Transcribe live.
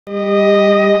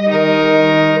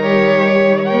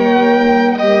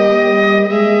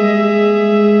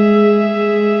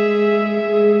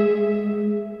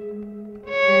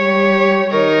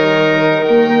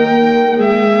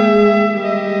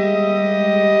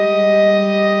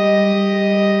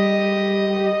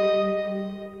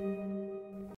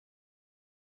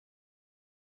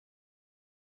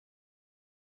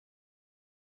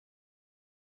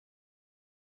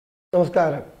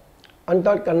നമസ്കാരം.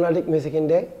 അൺടോട്ട് കർണാടിക്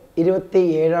മ്യൂസിക്കിൻ്റെ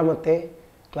 27ാമത്തെ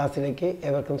ക്ലാസ്സിലേക്ക്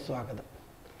ഏവർക്കും സ്വാഗതം.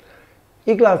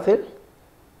 ഈ ക്ലാസ്സിൽ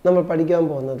നമ്മൾ പഠിക്കാൻ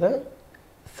പോകുന്നത്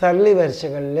സർലി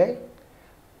വരിശകളിലെ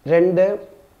 2,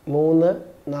 3,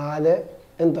 4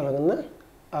 എന്ന് തുടങ്ങുന്ന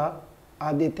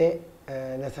ആദ്യത്തെ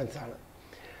ലെസൺസാണ്.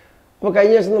 അപ്പോൾ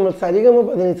കഴിഞ്ഞ ദിവസം നമ്മൾ സരിഗമ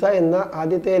പദനിസ എന്ന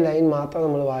ആദ്യത്തെ ലൈൻ മാത്രം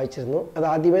നമ്മൾ വായിച്ചിരുന്നു. അത്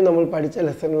ആദ്യമേ നമ്മൾ പഠിച്ച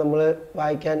ലെസണിൽ നമ്മൾ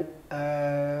വായിക്കാൻ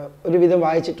ഒരുവിധം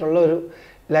വായിച്ചിട്ടുള്ള ഒരു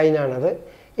ലൈനാണത്.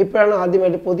 ഇപ്പോഴാണ്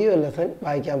ആദ്യമായിട്ട് പുതിയൊരു ലെസൺ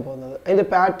വായിക്കാൻ പോകുന്നത്. അതിൻ്റെ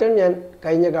പാറ്റേൺ ഞാൻ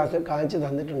കഴിഞ്ഞ ക്ലാസ്സിൽ കാണിച്ച്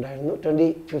തന്നിട്ടുണ്ടായിരുന്നു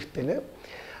 25th.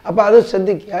 അപ്പോൾ അത്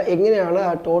ശ്രദ്ധിക്കുക, എങ്ങനെയാണ്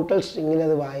ആ ടോട്ടൽ സ്ട്രിങ്ങിൽ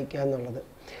അത് വായിക്കുക എന്നുള്ളത്.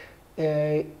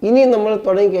 ഇനി നമ്മൾ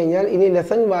തുടങ്ങിക്കഴിഞ്ഞാൽ ഇനി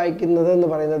ലെസൺ വായിക്കുന്നത് എന്ന്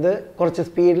പറയുന്നത് കുറച്ച്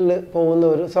സ്പീഡിൽ പോകുന്ന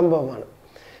ഒരു സംഭവമാണ്.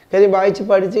 കാര്യം വായിച്ച്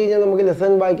പഠിച്ചു കഴിഞ്ഞാൽ നമുക്ക്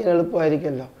ലെസൺ വായിക്കാൻ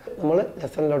എളുപ്പമായിരിക്കുമല്ലോ. നമ്മൾ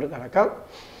ലെസണിലോട്ട് കടക്കാം.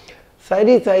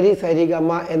 സരി സരി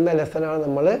സരിഗമ എന്ന ലെസനാണ്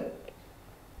നമ്മൾ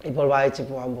ഇപ്പോൾ വായിച്ച്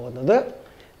പോകാൻ പോകുന്നത്.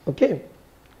 ഓക്കെ,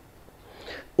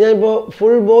 ഞാനിപ്പോൾ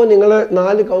ഫുൾ ബോ നിങ്ങൾ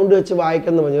 4 കൗണ്ട് വെച്ച്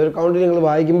വായിക്കണം പറഞ്ഞു. ഒരു കൗണ്ട് നിങ്ങൾ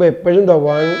വായിക്കുമ്പോൾ എപ്പോഴും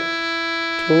 1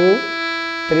 2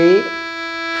 3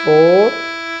 4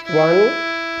 1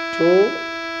 2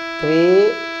 3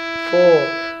 4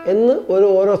 എന്ന്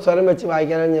ഓരോ സ്വരം വെച്ച്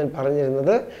വായിക്കാനാണ് ഞാൻ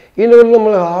പറഞ്ഞിരുന്നത്. ഇതിൻ്റെ കൂടെ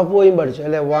നമ്മൾ ഹാഫ് ബോയും പഠിച്ചു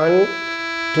അല്ലേ. 1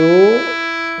 2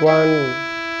 1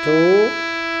 2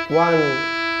 1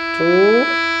 2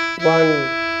 1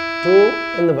 2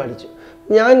 എന്ന് പഠിച്ചു.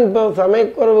 ഞാനിപ്പോൾ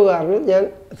സമയക്കുറവ് കാരണം ഞാൻ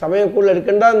സമയം കൂടുതൽ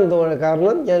എടുക്കേണ്ടെന്ന് തോന്നുന്നു.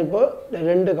 കാരണം ഞാനിപ്പോൾ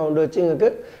 2 കൗണ്ട് വെച്ച് നിങ്ങൾക്ക്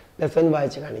ലെസൺ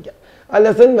വായിച്ച് കാണിക്കാം. ആ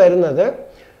ലെസൺ വരുന്നത്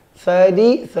സരി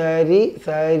സരി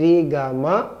സരി ഗമ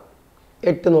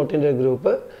 8 നോട്ടിൻ്റെ ഒരു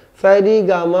ഗ്രൂപ്പ്. സരി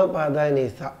ഗമ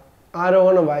പദനിസ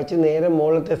ആരോഹണം വായിച്ച് നേരെ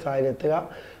മുകളിലത്തെ സാനിലെത്തുക.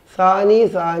 സാനി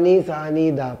സാനി സാനി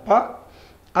ദാപ്പ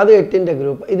അത് 8ൻ്റെ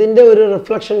ഗ്രൂപ്പ്. ഇതിൻ്റെ ഒരു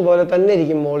റിഫ്ലക്ഷൻ പോലെ തന്നെ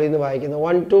ഇരിക്കും മുകളിൽ നിന്ന് വായിക്കുന്നത്.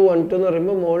 1 2 1 2 എന്ന്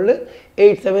പറയുമ്പോൾ മുകളിൽ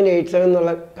 8 7 8 7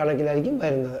 എന്നുള്ള കണക്കിലായിരിക്കും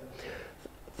വരുന്നത്.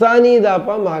 സാനി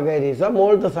ദാപ്പ മകരീസ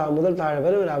മുകളിലത്തെ സാ മുതൽ താഴെ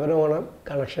വരെ ഒരു അവരോഹണം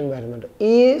കണക്ഷൻ വരുന്നുണ്ട്.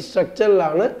 ഈ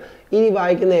സ്ട്രക്ചറിലാണ് ഇനി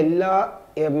വായിക്കുന്ന എല്ലാ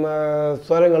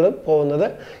സ്വരങ്ങളും പോകുന്നത്.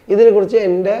 ഇതിനെക്കുറിച്ച്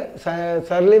എൻ്റെ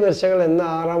സർലി വരിശകൾ എന്ന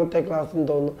 6ാമത്തെ ക്ലാസ്സെന്ന്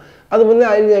തോന്നുന്നു. അതുപോലെ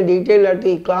അതിൽ ഞാൻ ഡീറ്റെയിൽ ആയിട്ട്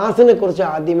ഈ ക്ലാസ്സിനെ കുറിച്ച്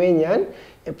ആദ്യമേ ഞാൻ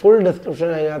ഫുൾ ഡിസ്ക്രിപ്ഷൻ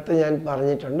അതിനകത്ത് ഞാൻ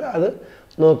പറഞ്ഞിട്ടുണ്ട്. അത്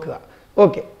നോക്കുക.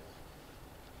 ഓക്കെ,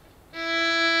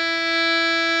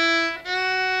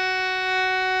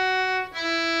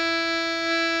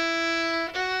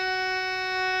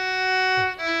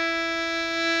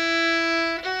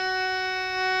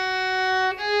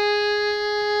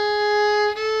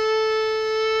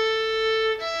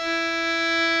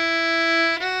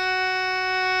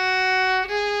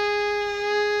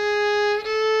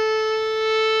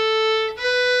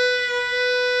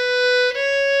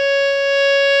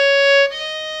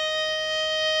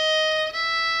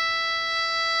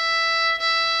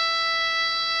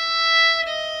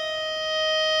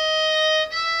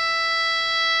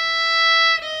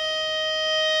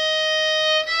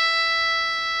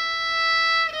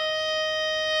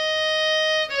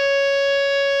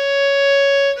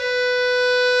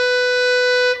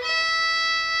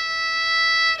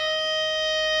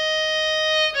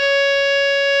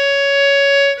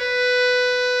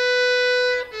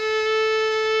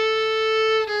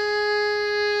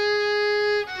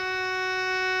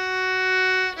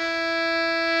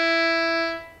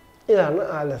 ഇതാണ്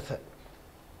ആ ലെസൺ.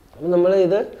 അപ്പം നമ്മൾ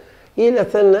ഈ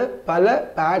ലെസണിന് പല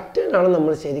പാറ്റേണാണ്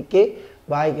നമ്മൾ ശരിക്ക്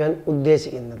വായിക്കാൻ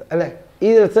ഉദ്ദേശിക്കുന്നത് അല്ലേ. ഈ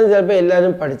ലെസൺ ചിലപ്പോൾ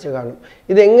എല്ലാവരും പഠിച്ചു കാണും.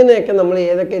 ഇതെങ്ങനെയൊക്കെ നമ്മൾ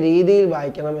ഏതൊക്കെ രീതിയിൽ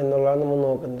വായിക്കണം എന്നുള്ളതാണ് നമ്മൾ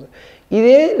നോക്കുന്നത്.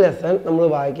 ഇതേ ലെസൺ നമ്മൾ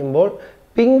വായിക്കുമ്പോൾ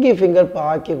പിങ്കി ഫിംഗർ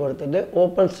പാക്കി കൊടുത്തിട്ട്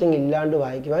ഓപ്പൺ സ്ട്രിങ് ഇല്ലാണ്ട്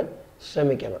വായിക്കുവാൻ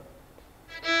ശ്രമിക്കണം.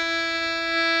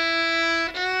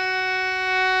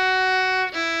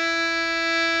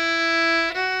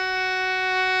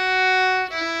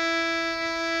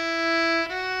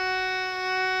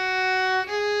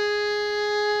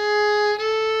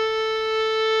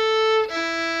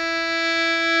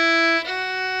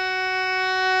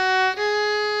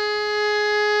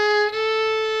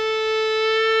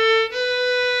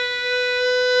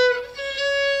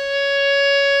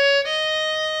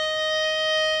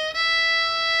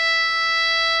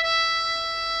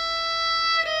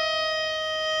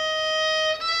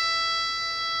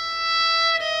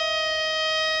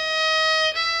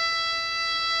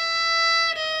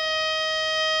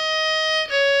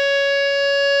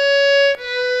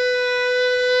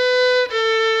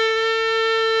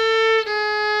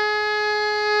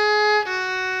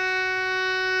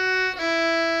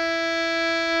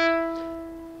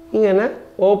 ഇങ്ങനെ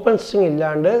ഓപ്പൺ സ്ട്രിങ്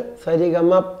ഇല്ലാണ്ട്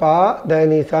സരിഗമ പ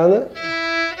ധനിസാന്ന്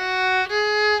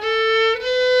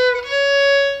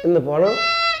എന്ന് പോകണം.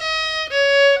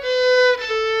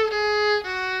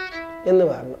 എന്ന്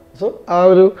പറഞ്ഞു. സോ ആ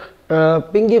ഒരു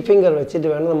പിങ്കി ഫിംഗർ വെച്ചിട്ട്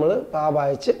വേണം നമ്മൾ പാ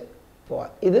വായിച്ച് പോവാൻ.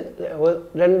 ഇത്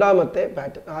രണ്ടാമത്തെ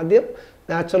പാറ്റേൺ. ആദ്യം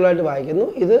നാച്ചുറലായിട്ട് വായിക്കുന്നു,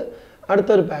 ഇത്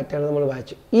അടുത്തൊരു പാറ്റേൺ നമ്മൾ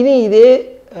വായിച്ചു. ഇനി ഇതേ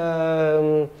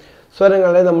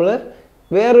സ്വരങ്ങളെ നമ്മൾ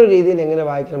വേറൊരു രീതിയിൽ എങ്ങനെ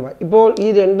വായിക്കണം. ഇപ്പോൾ ഈ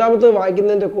രണ്ടാമത്തെ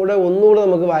വായിക്കുന്നതിൻ്റെ കൂടെ ഒന്നുകൂടെ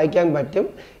നമുക്ക് വായിക്കാൻ പറ്റും.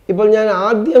 ഇപ്പോൾ ഞാൻ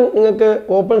ആദ്യം നിങ്ങൾക്ക്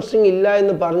ഓപ്പൺ സ്ട്രിങ് ഇല്ല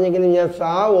എന്ന് പറഞ്ഞെങ്കിലും ഞാൻ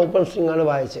സാ ഓപ്പൺ സ്ട്രിങ് ആണ്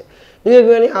വായിച്ചത്. നിങ്ങൾക്ക്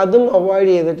വേണമെങ്കിൽ അതും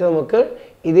അവോയ്ഡ് ചെയ്തിട്ട് നമുക്ക്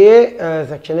ഇതേ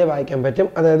സെക്ഷനെ വായിക്കാൻ പറ്റും.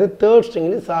 അതായത് തേർഡ്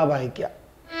സ്ട്രിങ്ങിൽ സാ വായിക്കുക.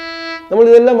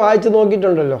 നമ്മളിതെല്ലാം വായിച്ച്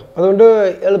നോക്കിയിട്ടുണ്ടല്ലോ, അതുകൊണ്ട്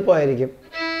എളുപ്പമായിരിക്കും.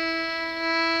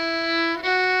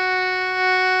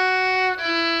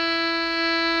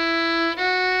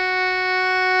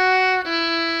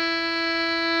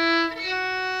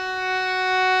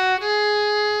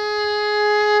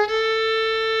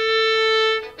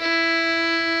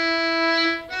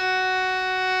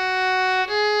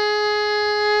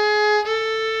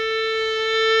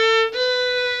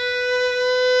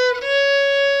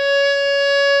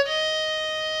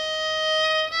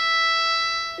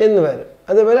 എന്ന് വരും.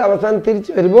 അതേപോലെ അവസാനം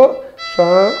തിരിച്ച് വരുമ്പോൾ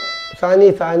സാനി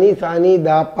സാനി സാനി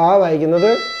ദാ പാ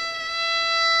വായിക്കുന്നത്.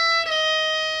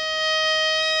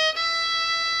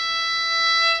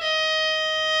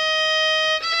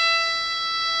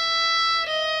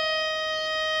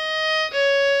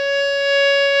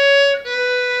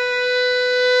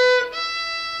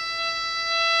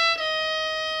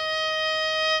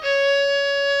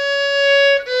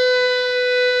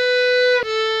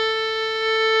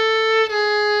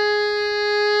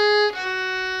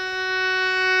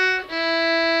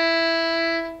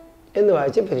 എന്ന്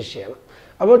വായിച്ച് ഫിനിഷ് ചെയ്യണം.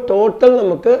 അപ്പോൾ ടോട്ടൽ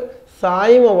നമുക്ക്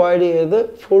സായും അവോയ്ഡ് ചെയ്ത്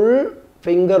ഫുൾ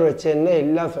ഫിംഗർ വെച്ച് തന്നെ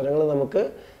എല്ലാ സ്വരങ്ങളും നമുക്ക്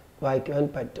വായിക്കുവാൻ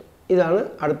പറ്റും. ഇതാണ്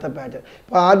അടുത്ത പാറ്റേൺ.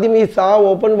 അപ്പോൾ ആദ്യം ഈ സാ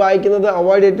ഓപ്പൺ വായിക്കുന്നത്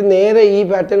അവോയ്ഡ് ചെയ്തിട്ട് നേരെ ഈ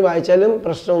പാറ്റേൺ വായിച്ചാലും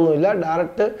പ്രശ്നമൊന്നുമില്ല.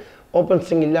 ഡയറക്റ്റ് ഓപ്പൺ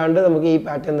സ്ട്രിങ് ഇല്ലാണ്ട് നമുക്ക് ഈ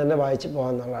പാറ്റേൺ തന്നെ വായിച്ച്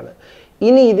പോകാമെന്നുള്ളതാണ്.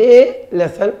 ഇനി ഇതേ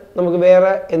ലെസൺ നമുക്ക്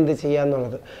വേറെ എന്ത്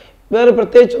ചെയ്യാമെന്നുള്ളത് വേറെ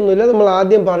പ്രത്യേകിച്ചൊന്നുമില്ല. നമ്മൾ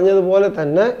ആദ്യം പറഞ്ഞതുപോലെ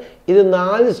തന്നെ ഇത്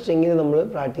 4 സ്ട്രിങ്ങിൽ നമ്മൾ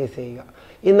പ്രാക്ടീസ് ചെയ്യുക.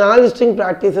 ഈ 4 സ്ട്രിങ്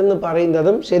പ്രാക്ടീസ് എന്ന്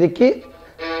പറയുന്നതും ശരിക്ക്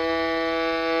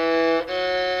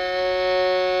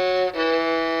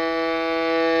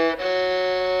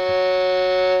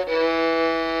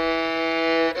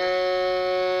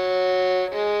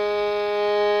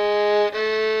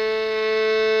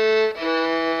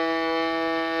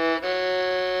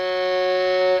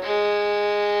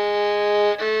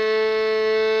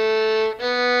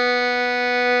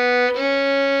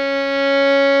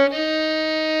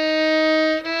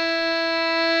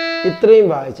ഇത്രയും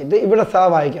വായിച്ചിട്ട് ഇവിടെ സാ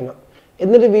വായിക്കണം.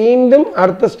 എന്നിട്ട് വീണ്ടും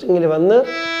അടുത്ത സ്ട്രിങ്ങിൽ വന്ന്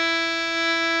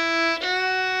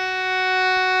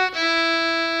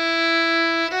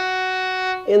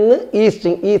എന്ന് ഈ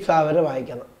സ്ട്രിങ് ഈ സാ വരെ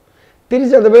വായിക്കണം.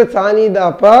 തിരിച്ചതുപോലെ സാനി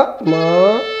ദാപ്പ മാ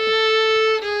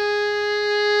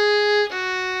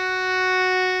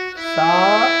സാ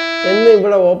എന്ന്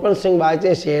ഇവിടെ ഓപ്പൺ സ്ട്രിങ്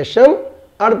വായിച്ചതിന് ശേഷം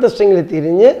അടുത്ത സ്ട്രിങ്ങിൽ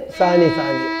തിരിഞ്ഞ് സാനി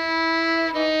സാനി.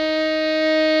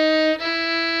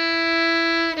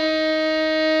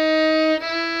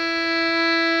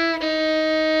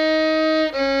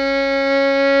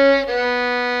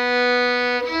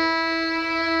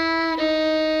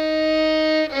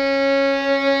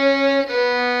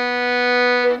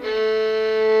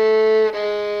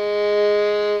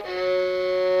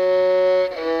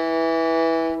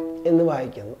 എന്ന്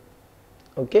വായിക്കുന്നു.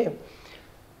 ഓക്കെ,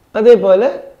 അതേപോലെ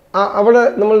അവിടെ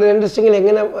നമ്മൾ 2 സ്ട്രിങ്ങിൽ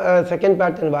എങ്ങനെ സെക്കൻഡ്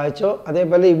പാറ്റേൺ വായിച്ചോ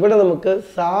അതേപോലെ ഇവിടെ നമുക്ക്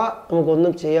സാ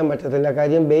നമുക്കൊന്നും ചെയ്യാൻ പറ്റത്തില്ല.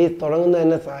 കാര്യം ബേസ് തുടങ്ങുന്നത്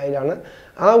തന്നെ സായിലാണ്.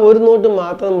 ആ ഒരു നോട്ട്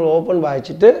മാത്രം നമ്മൾ ഓപ്പൺ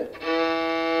വായിച്ചിട്ട്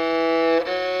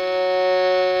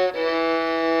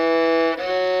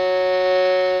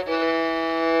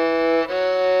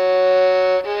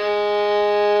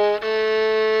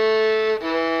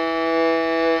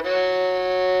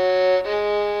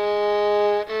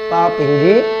പാ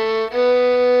പിങ്കി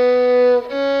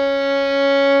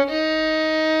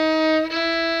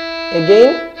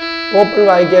again ഓപ്പൺ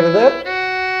വായിക്കരുത്.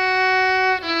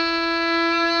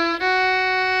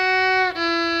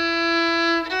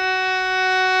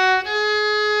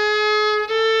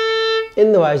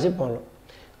 എന്ന് വായിച്ച് പോകണം.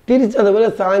 തിരിച്ചതുപോലെ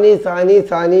സാനി സാനി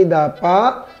സാനി ദാപ്പ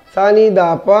സാനി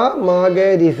ദാപ്പ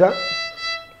മാഗരിസ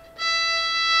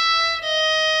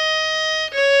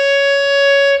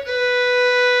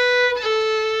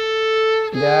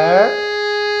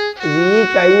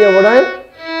കഴിഞ്ഞ ഉടൻ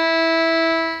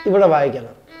ഇവിടെ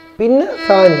വായിക്കണം. പിന്നെ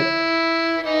സാനി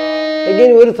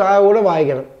എഗെയിൻ ഒരു സാ കൂടെ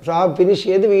വായിക്കണം. സാ ഫിനിഷ്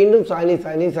ചെയ്ത് വീണ്ടും സാനി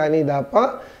സാനി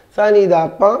സാനി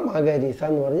ദാപ്പ മഗരീസ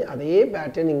എന്ന് പറഞ്ഞ് അതേ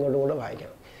പാറ്റേൺ ഇങ്ങോട്ടും കൂടെ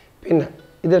വായിക്കണം. പിന്നെ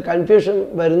ഇത് കൺഫ്യൂഷൻ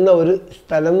വരുന്ന ഒരു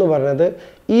സ്ഥലം എന്ന് പറഞ്ഞത്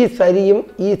ഈ സരിയും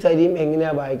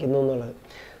എങ്ങനെയാണ് വായിക്കുന്നു എന്നുള്ളത്.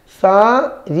 സാ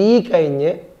രീ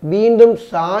കഴിഞ്ഞ് വീണ്ടും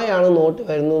സായാണ് നോട്ട്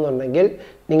വരുന്നു എന്നുണ്ടെങ്കിൽ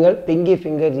നിങ്ങൾ പിങ്കി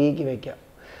ഫിംഗർ റീക്ക് വയ്ക്കുക.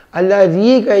 അല്ല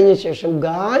റീ കഴിഞ്ഞ ശേഷം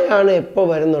ഗായാണ് എപ്പോൾ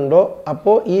വരുന്നുണ്ടോ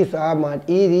അപ്പോൾ ഈ സാ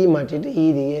മാറ്റി ഈ രീ മാറ്റിയിട്ട് ഈ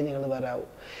രീയെ നിങ്ങൾ വരാവൂ.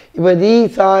 ഇപ്പോൾ രീ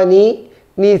സാ നീ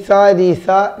നീ സാ രീ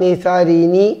സാ നീ സാ രീ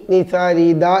നീ നീ സാ രീ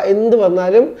ദ എന്ത്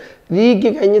വന്നാലും റീക്ക്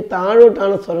കഴിഞ്ഞ്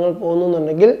താഴോട്ടാണ് സ്വരങ്ങൾ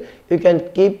പോകുന്നുണ്ടെങ്കിൽ you can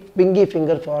keep Pinky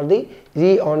finger for the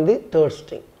രീ on the third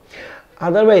string.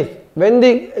 Otherwise, when the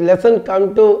lesson come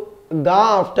to ga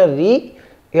after re,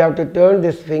 you have to turn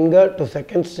this finger to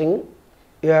second string.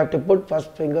 You have to put first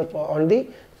finger on the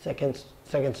second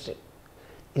string.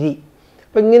 Re.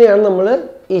 അപ്പോൾ ഇങ്ങനെയാണ് നമ്മൾ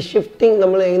ഈ shifting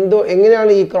നമ്മൾ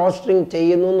എങ്ങനെയാണ് ഈ cross string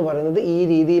ചെയ്യുന്നു എന്ന് പറയുന്നത് ഈ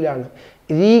രീതിയിലാണ്.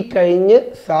 രീ കഴിഞ്ഞ്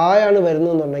സായാണ്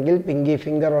വരുന്നതെന്നുണ്ടെങ്കിൽ Pinky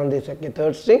finger on the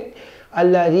third string.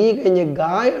 അല്ല രീ കഴിഞ്ഞ്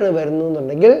ഗായാണ്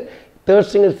വരുന്നതെന്നുണ്ടെങ്കിൽ തേർഡ്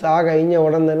സ്ട്രിങ്ങിൽ സാ കഴിഞ്ഞ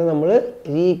ഉടൻ തന്നെ നമ്മൾ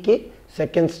രീക്ക്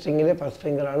സെക്കൻഡ് സ്ട്രിങ്ങിലെ ഫസ്റ്റ്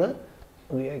ഫിംഗറാണ്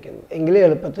ഉപയോഗിക്കുന്നത്. എങ്കിലേ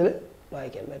എളുപ്പത്തിൽ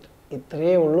വായിക്കാൻ പറ്റും.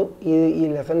 ഇത്രയേ ഉള്ളൂ ഈ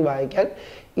ലെസൺ വായിക്കാൻ.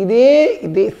 ഇതേ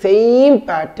സെയിം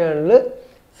പാറ്റേണിൽ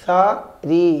സ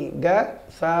രീ ഗ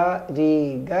സ രീ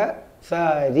ഗ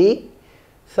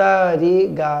സ രീ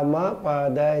ഗ മ പ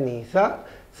ദ നി സ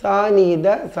സാ നീ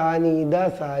ദ സാ നീ ദ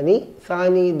സാ നീ സാ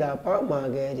നീ ദ പ മ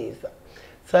ഗ രി സ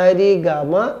സ രി ഗ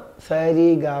മ സ രി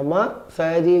ഗ മ സ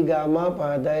രി ഗ മ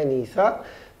പ ദ നി സ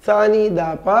സാ നീ ദ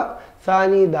പ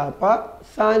സാനി ദാപ്പ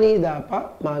സാനി ദാപ്പ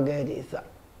മഗരീസ.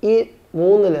 ഈ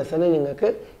 3 ലെസൺ നിങ്ങൾക്ക്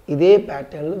ഇതേ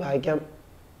പാറ്റേണിൽ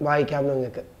വായിക്കാം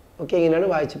നിങ്ങൾക്ക്. ഓക്കെ, ഇങ്ങനെയാണ്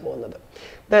വായിച്ചു പോകുന്നത്.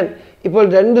 ദെൻ ഇപ്പോൾ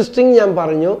 2 സ്ട്രിങ് ഞാൻ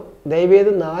പറഞ്ഞു.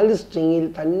 ദയവേത് 4 സ്ട്രിങ്ങിൽ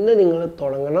തന്നെ നിങ്ങൾ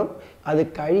തുടങ്ങണം. അത്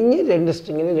കഴിഞ്ഞ് 2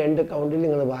 സ്ട്രിങ്ങിൽ 2 കൗണ്ടിൽ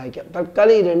നിങ്ങൾ വായിക്കാം.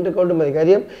 തൽക്കാലം ഈ 2 കൗണ്ട് മതി.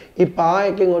 കാര്യം ഈ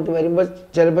പായൊക്കെ ഇങ്ങോട്ട് വരുമ്പോൾ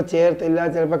ചിലപ്പോൾ ചേർത്തില്ല,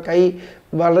 ചിലപ്പോൾ കൈ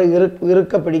വളരെ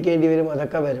ഇറുക്ക പിടിക്കേണ്ടി വരും,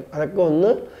 അതൊക്കെ വരും. അതൊക്കെ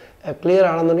ഒന്ന് ക്ലിയർ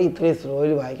ആണെന്നുണ്ടെങ്കിൽ ഇത്രയും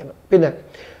സ്ലോയിൽ വായിക്കണം. പിന്നെ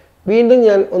വീണ്ടും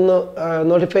ഞാൻ ഒന്ന്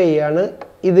നോട്ടിഫൈ ചെയ്യാണ്,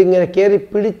 ഇതിങ്ങനെ കയറി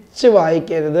പിടിച്ച്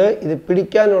വായിക്കരുത്. ഇത്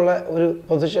പിടിക്കാനുള്ള ഒരു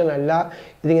പൊസിഷനല്ല,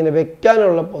 ഇതിങ്ങനെ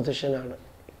വെക്കാനുള്ള പൊസിഷനാണ്.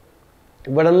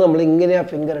 ഇവിടെ നിന്ന് നമ്മൾ ഇങ്ങനെ ആ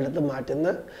ഫിംഗർ എടുത്ത് മാറ്റുന്ന,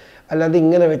 അല്ലാതെ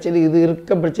ഇങ്ങനെ വെച്ചിട്ട് ഇത്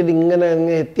ഇറുക്കം പിടിച്ചിട്ട് ഇങ്ങനെ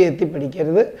എത്തി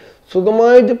പിടിക്കരുത്.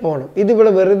 സുഖമായിട്ട് പോകണം.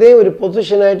 ഇതിവിടെ വെറുതെ ഒരു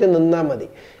പൊസിഷനായിട്ട് നിന്നാൽ മതി.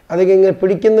 അതൊക്കെ ഇങ്ങനെ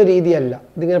പിടിക്കുന്ന രീതിയല്ല,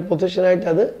 ഇതിങ്ങനെ പൊസിഷനായിട്ട്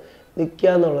അത്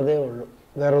നിൽക്കുക എന്നുള്ളതേ ഉള്ളൂ,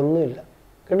 വേറൊന്നുമില്ല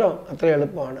കേട്ടോ. അത്ര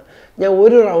എളുപ്പമാണ്. ഞാൻ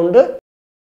ഒരു റൗണ്ട്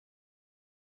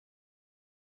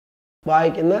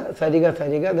വായിക്കുന്ന സരിഗ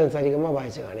ദെൻ സരിഗമ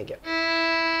വായിച്ച് കാണിക്കാം.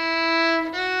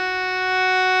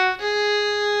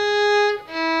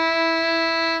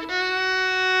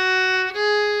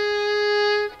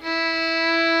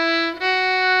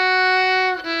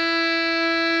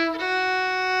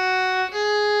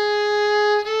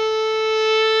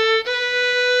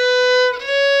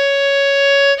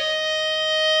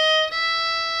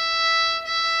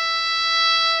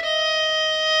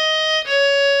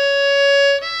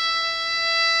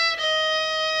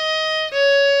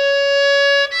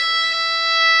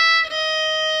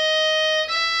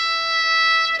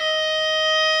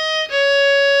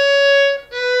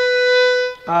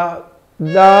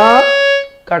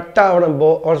 കട്ടാവണം, ബോ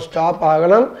ഓർ സ്റ്റോപ്പ്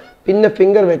ആകണം. പിന്നെ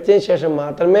ഫിംഗർ വെച്ചതിന് ശേഷം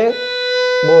മാത്രമേ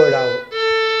ബോ ഇടാവൂ.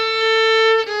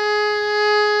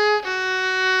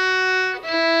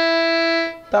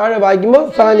 താഴെ വായിക്കുമ്പോൾ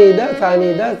സാനീത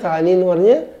സാനി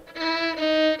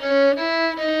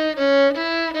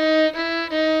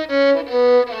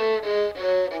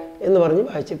എന്ന് പറഞ്ഞ്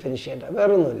വായിച്ച് ഫിനിഷ് ചെയ്യണ്ട,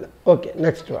 വേറെ ഒന്നുമില്ല. Okay,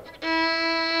 next one.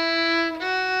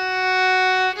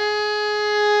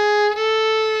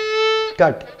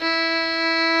 കട്ട്.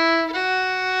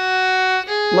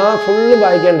 മാ ഫുള്ള്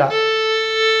വായിക്കണ്ട.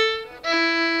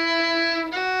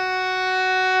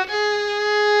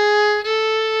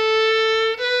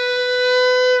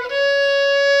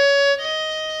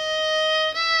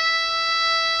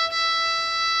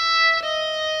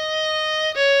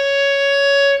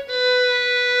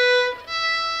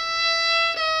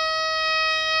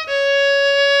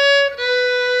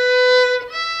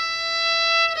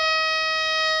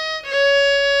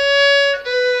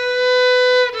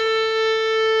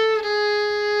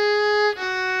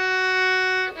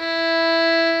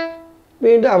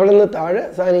 വീണ്ടും അവിടെ നിന്ന് താഴെ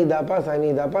സാനിദാപ്പ.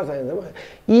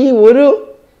 ഈ ഒരു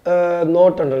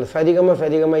നോട്ടുണ്ടല്ലോ,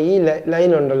 സരിഗമ, ഈ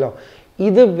ലൈൻ ഉണ്ടല്ലോ,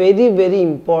 ഇത് വെരി വെരി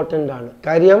ഇമ്പോർട്ടൻ്റ് ആണ്.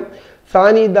 കാര്യം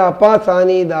സാനിദാപ്പ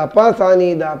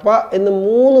എന്ന്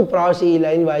 3 പ്രാവശ്യം ഈ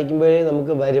ലൈൻ വായിക്കുമ്പോഴേ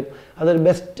നമുക്ക് വരും. അതൊരു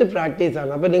ബെസ്റ്റ്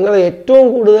പ്രാക്ടീസാണ്. അപ്പോൾ നിങ്ങൾ ഏറ്റവും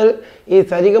കൂടുതൽ ഈ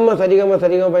സരിഗമ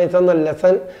പൈസ എന്ന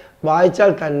ലെസൺ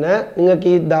വായിച്ചാൽ തന്നെ നിങ്ങൾക്ക്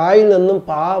ഈ ദായിൽ നിന്നും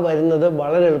പാ വരുന്നത്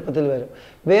വളരെ എളുപ്പത്തിൽ വരും.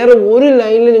 വേറെ ഒരു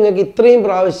ലൈനിൽ നിങ്ങൾക്ക് ഇത്രയും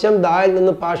പ്രാവശ്യം ദായിൽ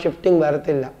നിന്ന് പാ ഷിഫ്റ്റിംഗ്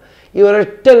വരത്തില്ല. ഈ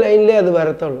ഒരൊറ്റ ലൈനിലേ അത്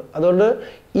വരത്തുള്ളൂ. അതുകൊണ്ട്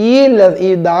ഈ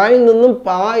ദായിൽ നിന്നും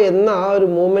പാ എന്ന ആ ഒരു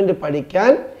മൂവ്മെൻറ്റ്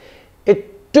പഠിക്കാൻ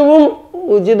ഏറ്റവും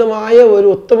ഉചിതമായ ഒരു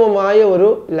ഉത്തമമായ ഒരു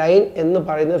ലൈൻ എന്ന്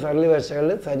പറയുന്ന സരളി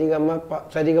വർഷങ്ങളിൽ സരിഗമ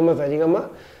സരിഗമ സരിഗമ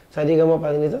സരിഗമ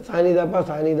പതിനിസ സാനിദപ്പ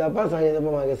സാനിദപ്പ സാനിദപ്പ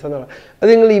മകസ എന്നുള്ള അത്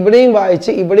നിങ്ങൾ ഇവിടെയും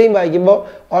വായിക്കുമ്പോൾ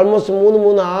ഓൾമോസ്റ്റ്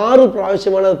 6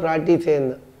 പ്രാവശ്യമാണ് അത് പ്രാക്ടീസ്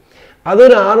ചെയ്യുന്നത്.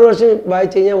 അതൊരു 6 വർഷം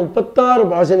വായിച്ചു കഴിഞ്ഞാൽ 36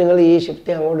 പ്രാവശ്യം നിങ്ങൾ ഈ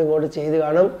ഷിഫ്റ്റ് അങ്ങോട്ടും ഇങ്ങോട്ടും ചെയ്ത്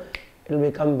കാണും. It will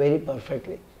become very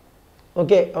perfectly.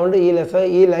 Okay, അതുകൊണ്ട്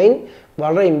ഈ ലൈൻ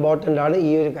വളരെ ഇമ്പോർട്ടൻ്റ് ആണ്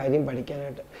ഈ ഒരു കാര്യം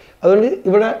പഠിക്കാനായിട്ട്. അതുകൊണ്ട്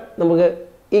ഇവിടെ നമുക്ക്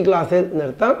ഈ ക്ലാസ്സിൽ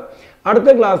നിർത്താം. അടുത്ത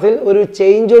ക്ലാസ്സിൽ ഒരു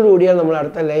ചേഞ്ചോട് കൂടിയാണ് നമ്മൾ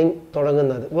അടുത്ത ലൈൻ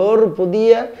തുടങ്ങുന്നത്. വേറൊരു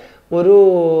പുതിയ ഒരു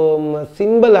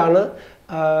സിമ്പിളാണ്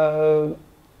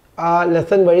ആ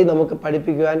ലെസൺ വഴി നമുക്ക്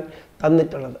പഠിപ്പിക്കുവാൻ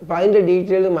തന്നിട്ടുള്ളത്. അപ്പോൾ അതിൻ്റെ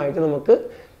ഡീറ്റെയിലുമായിട്ട് നമുക്ക്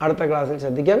അടുത്ത ക്ലാസ്സിൽ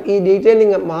ശ്രദ്ധിക്കാം. ഈ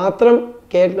ഡീറ്റെയിലിംഗ് മാത്രം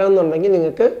കേൾക്കണമെന്നുണ്ടെങ്കിൽ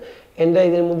നിങ്ങൾക്ക് എൻ്റെ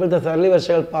ഇതിന് മുമ്പിലത്തെ സരളി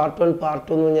വർഷകൾ പാർട്ട് 1 പാർട്ട്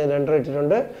 2 എന്ന് ഞാൻ 2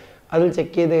 ഇട്ടിട്ടുണ്ട്. അതിൽ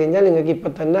ചെക്ക് ചെയ്ത് കഴിഞ്ഞാൽ നിങ്ങൾക്ക്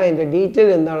ഇപ്പം തന്നെ അതിൻ്റെ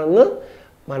ഡീറ്റെയിൽ എന്താണെന്ന്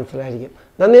മനസ്സിലായിരിക്കും.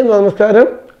 നന്ദി, നമസ്കാരം.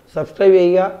 സബ്സ്ക്രൈബ്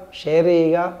ചെയ്യുക, ഷെയർ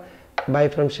ചെയ്യുക. Bye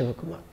from Shivakumar.